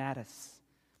throwing at us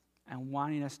and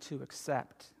wanting us to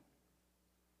accept.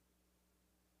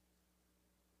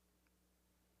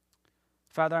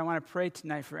 Father, I want to pray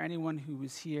tonight for anyone who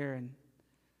was here, and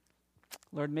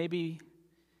Lord, maybe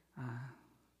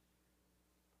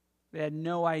they had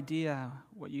no idea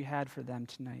what you had for them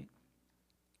tonight.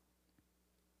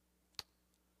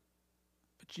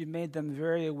 But you made them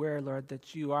very aware, Lord,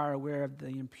 that you are aware of the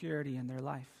impurity in their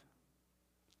life.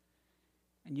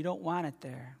 And you don't want it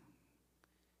there,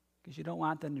 because you don't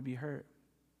want them to be hurt.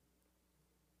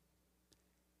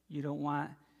 You don't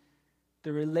want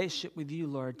the relationship with you,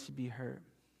 Lord, to be hurt.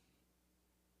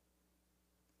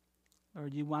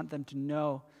 Lord, you want them to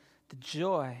know the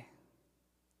joy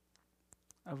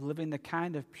of living the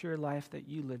kind of pure life that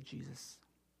you live, Jesus.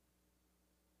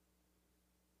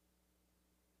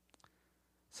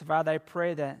 So, Father, I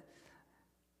pray that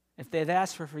if they've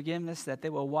asked for forgiveness, that they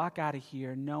will walk out of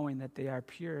here knowing that they are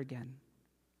pure again,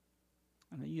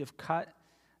 and that you have cut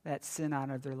that sin out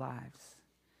of their lives.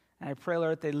 And I pray,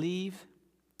 Lord, that they leave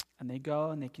and they go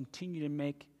and they continue to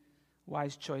make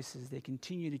wise choices. They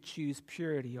continue to choose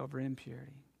purity over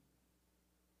impurity.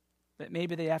 That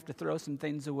maybe they have to throw some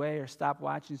things away or stop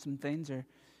watching some things, or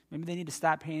maybe they need to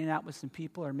stop hanging out with some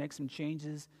people or make some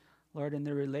changes, Lord, in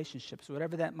their relationships,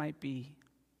 whatever that might be.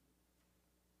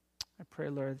 I pray,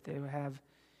 Lord, that they will have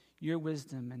your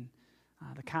wisdom and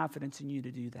the confidence in you to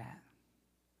do that.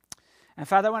 And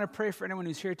Father, I want to pray for anyone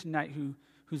who's here tonight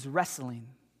who's wrestling.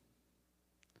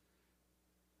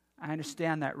 I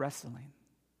understand that wrestling.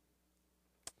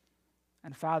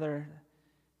 And Father,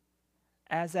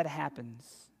 as that happens,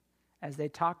 as they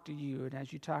talk to you and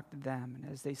as you talk to them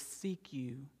and as they seek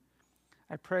you,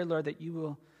 I pray, Lord, that you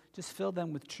will just fill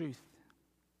them with truth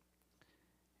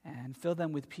and fill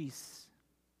them with peace.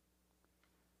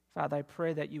 Father, I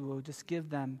pray that you will just give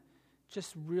them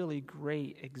just really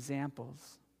great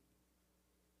examples,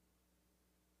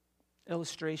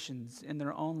 illustrations in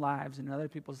their own lives and in other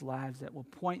people's lives that will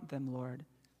point them, Lord,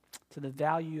 to the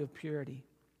value of purity.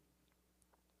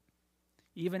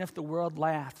 Even if the world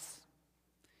laughs,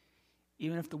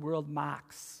 even if the world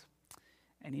mocks,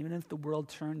 and even if the world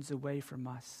turns away from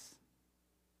us,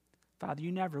 Father,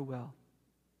 you never will.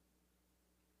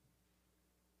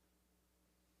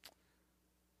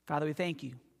 Father, we thank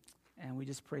you, and we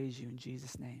just praise you in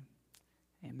Jesus' name.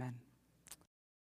 Amen.